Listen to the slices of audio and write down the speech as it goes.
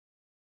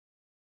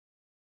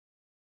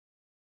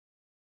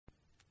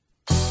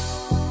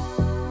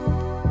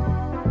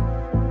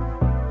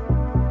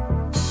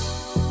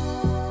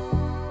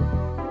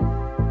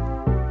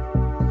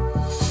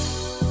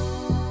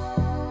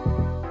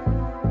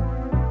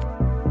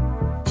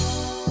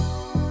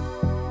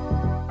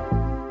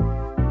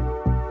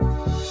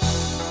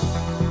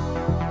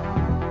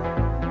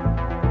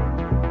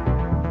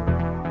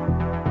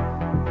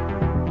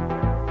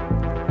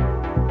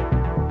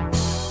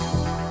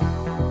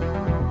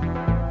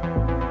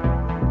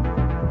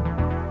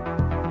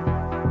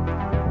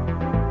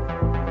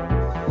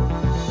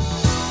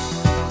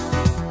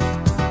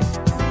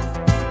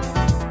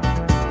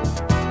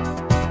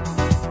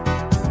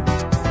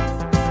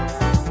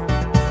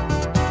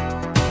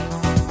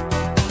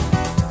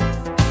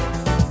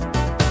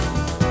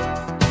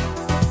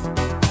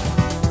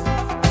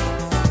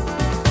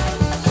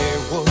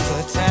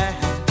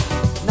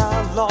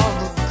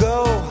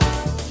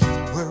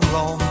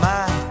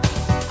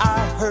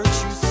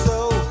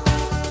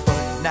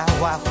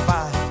I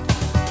find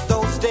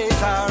those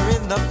days are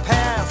in the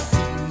past.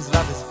 Seems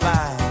love is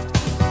blind,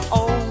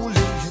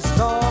 only as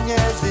long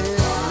as it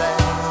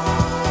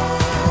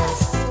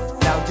lasts.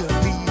 Now you're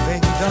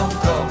leaving, don't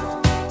go.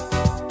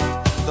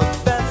 The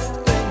best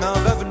thing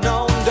I've ever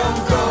known,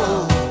 don't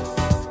go.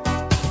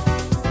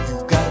 You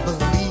gotta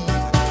believe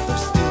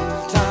there's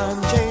still time.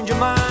 Change your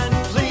mind,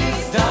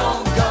 please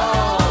don't go.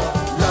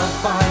 Love,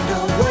 find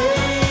a way,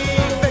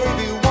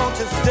 baby, won't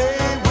you stay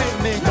with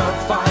me? Love,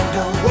 find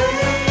a way,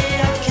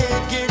 I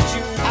can't get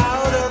you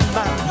out of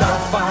my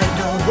love. Find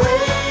a way,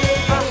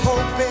 I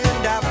hope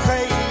and I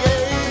pray.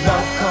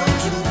 Love, come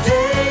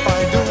today.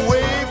 Find a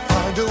way,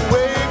 find a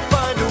way,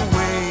 find a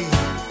way.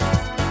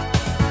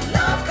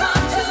 Love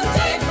come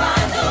today,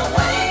 find a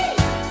way.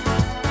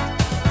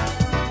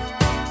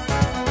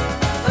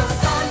 The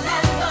sun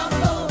and the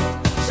moon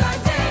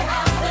shine day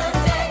after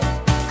day.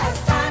 As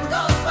time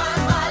goes by,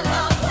 my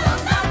love will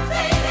not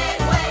fade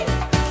away.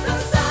 The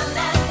sun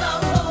and the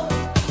moon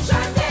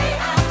shine day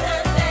after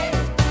day.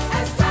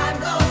 As time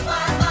goes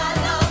by, my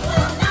love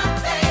will not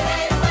fade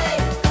away.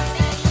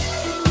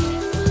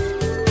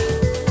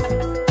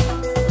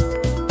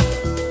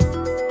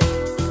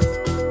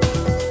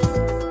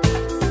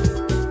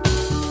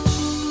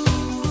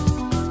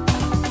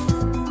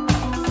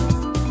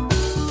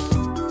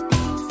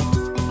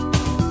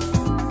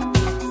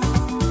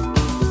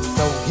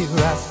 So here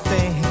I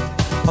stand,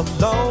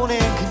 alone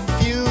and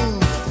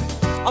confused,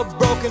 a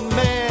broken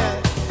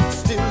man,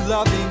 still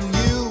loving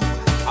you.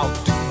 I'll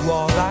do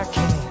all I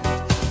can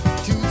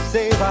to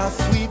save our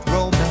sweet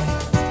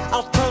romance.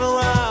 I'll turn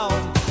around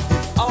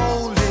if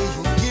only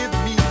you'll give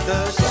me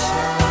the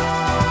chance.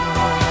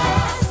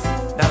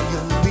 Now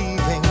you're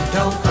leaving,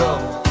 don't go.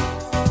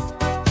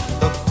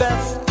 The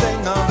best thing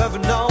I've ever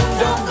known,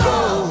 don't go.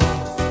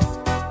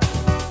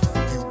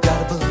 You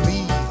gotta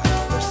believe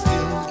there's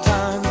still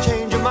time.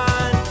 Change your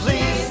mind,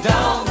 please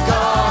don't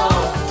go.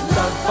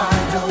 Love,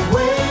 find a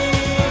way,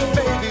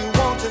 baby,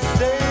 won't you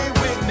stay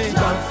with me?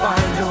 Love,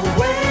 find a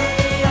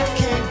way, I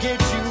can't get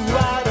you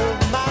out of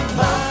my mind.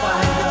 Love,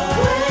 find a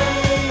way,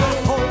 I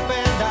hope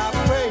and I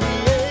pray.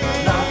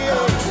 Love,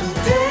 come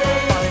today.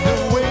 Find a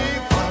way,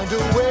 find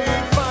a way,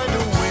 find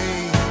a way.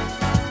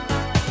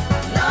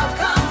 Love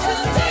come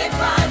today,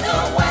 find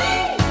a way.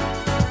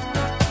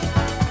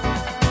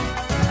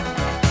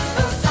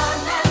 The sun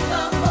and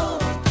the moon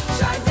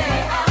shine day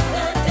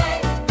after day.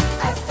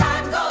 As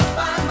time goes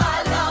by, my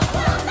love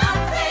will not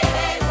fade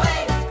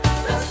away.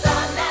 The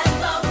sun and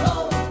the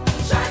moon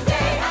shine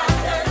day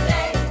after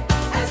day.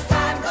 As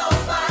time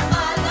goes by,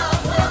 my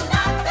love will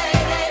not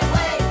fade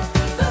away.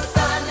 The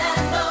sun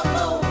and the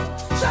moon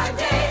shine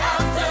day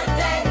after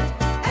day.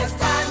 As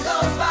time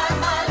goes by,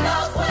 my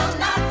love will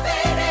not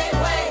fade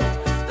away.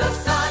 The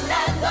sun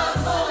and the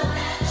moon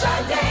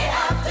shine day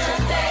after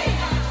day.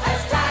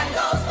 As time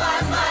goes by,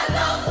 my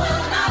love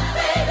will not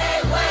fade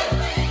away.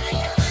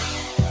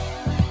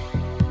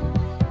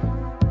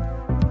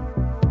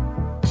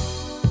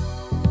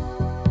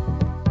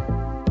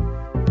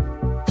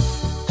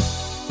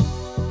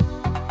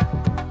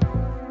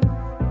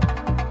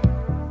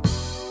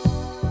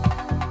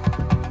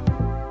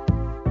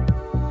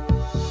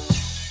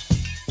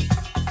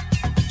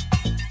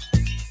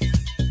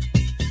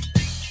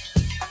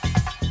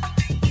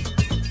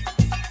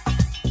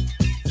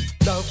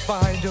 Love,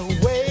 find a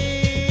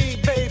way,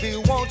 baby,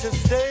 won't you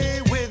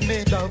stay with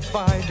me? Love,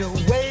 find a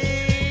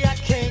way, I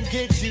can't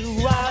get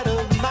you out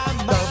of my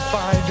mind. Love,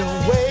 find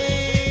a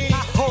way,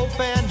 I hope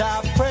and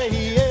I pray.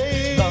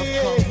 Love,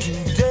 come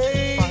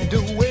today. Find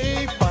a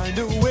way, find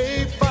a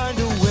way, find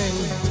a way.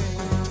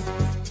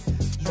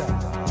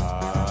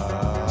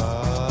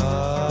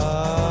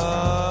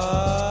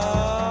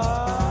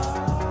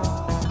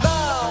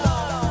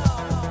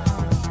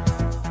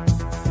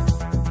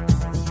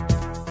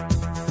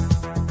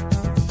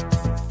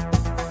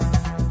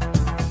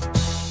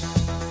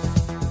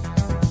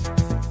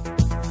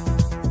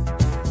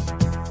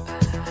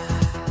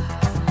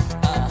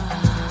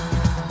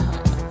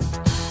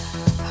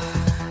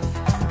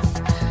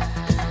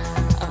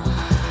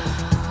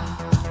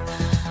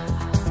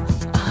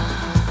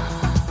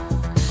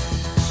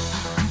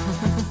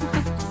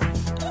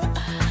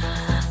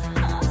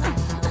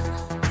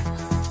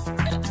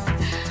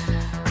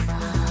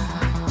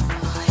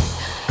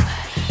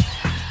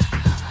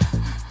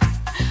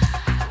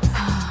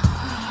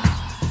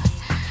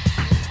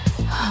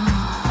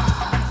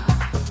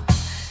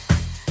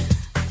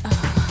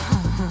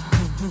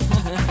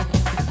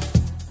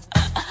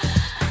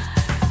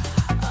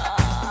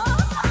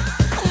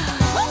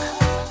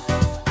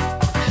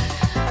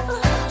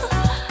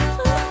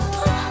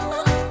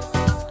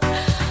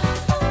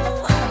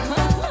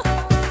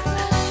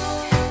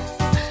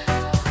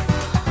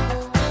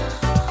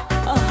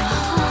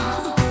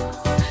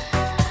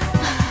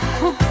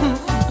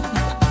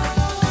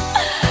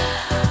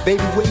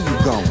 Baby, where you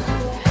going?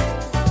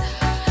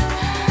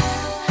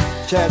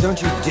 Chad, don't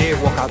you dare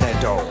walk out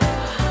that door.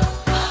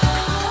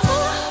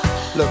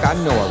 Look, I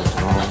know I was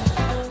wrong.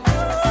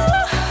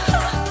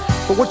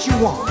 But what you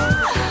want?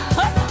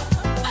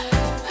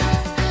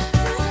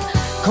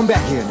 Come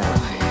back here now.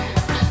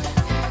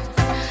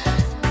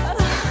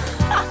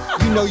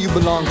 You know you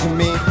belong to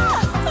me.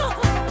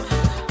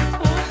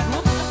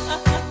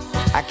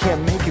 I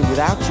can't make it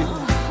without you.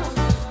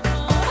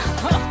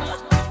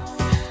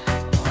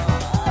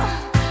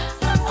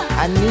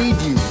 I need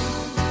you.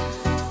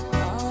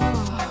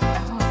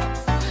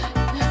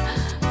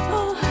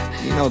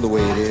 You know the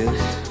way it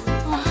is.